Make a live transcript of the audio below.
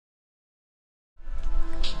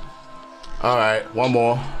All right, one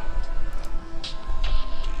more.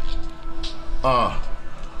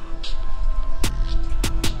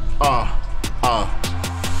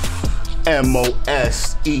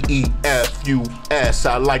 Moseefus.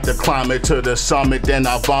 I like to climb it to the summit, then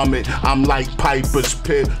I vomit. I'm like Piper's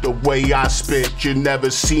Pit, the way I spit. You never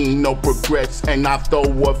seen no regrets, and I throw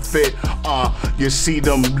a fit. You see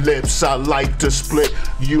them lips, I like to split.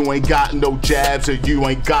 You ain't got no jabs, and you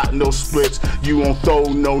ain't got no splits. You don't throw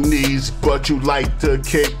no knees, but you like to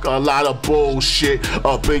kick a lot of bullshit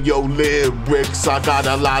up in your lyrics. I got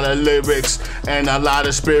a lot of lyrics and a lot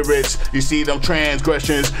of spirits. You see them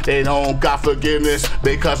transgressions, they don't got forgiveness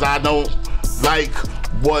because I don't like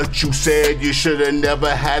what you said. You should've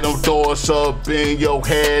never had them thoughts up in your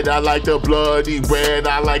head. I like the bloody red.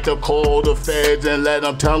 I like to call the feds and let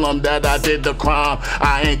them tell them that I did the crime.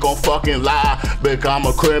 I ain't gon' fucking lie because I'm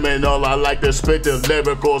a criminal. I like to spit the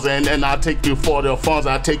lyricals, and then I take you for the funds.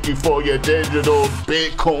 I take you for your digital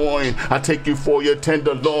Bitcoin. I take you for your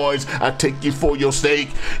tenderloins. I take you for your steak.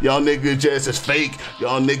 Y'all niggas just is fake.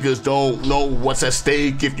 Y'all niggas don't know what's at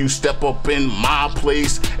stake. If you step up in my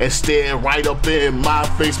place and stare right up in my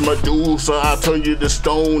face, Medusa, I'll turn you to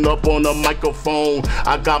stone up on the microphone.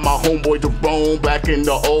 I got my homeboy Jerome back in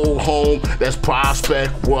the old home. That's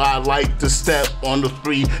Prospect, where I like to step on the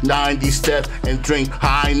 390 step and drink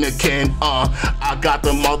Heineken. I got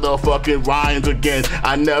the motherfucking rhymes again.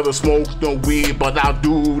 I never smoked no weed, but I'll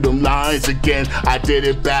do them lines again. I did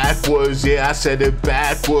it backwards, yeah, I said it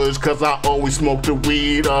backwards, cause I always smoke the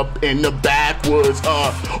weed up in the backwoods.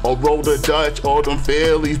 Or roll the Dutch or them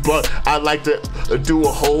Phillies, but I like to do a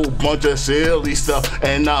whole bunch of silly stuff.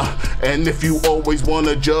 And if you always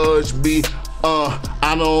wanna judge me,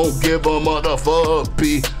 I don't give a motherfuck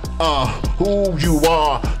B. Who you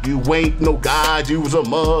are, you ain't no god, you was a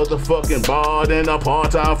motherfucking bard and a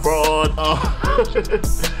part-time fraud.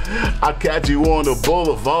 I catch you on the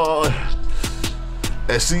boulevard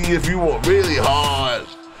and see if you were really hard,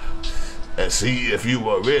 and see if you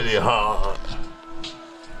were really hard,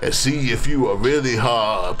 and see if you are really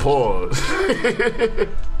hard, pause.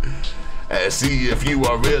 And see if you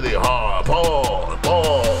are really hard,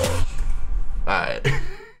 pause. Alright.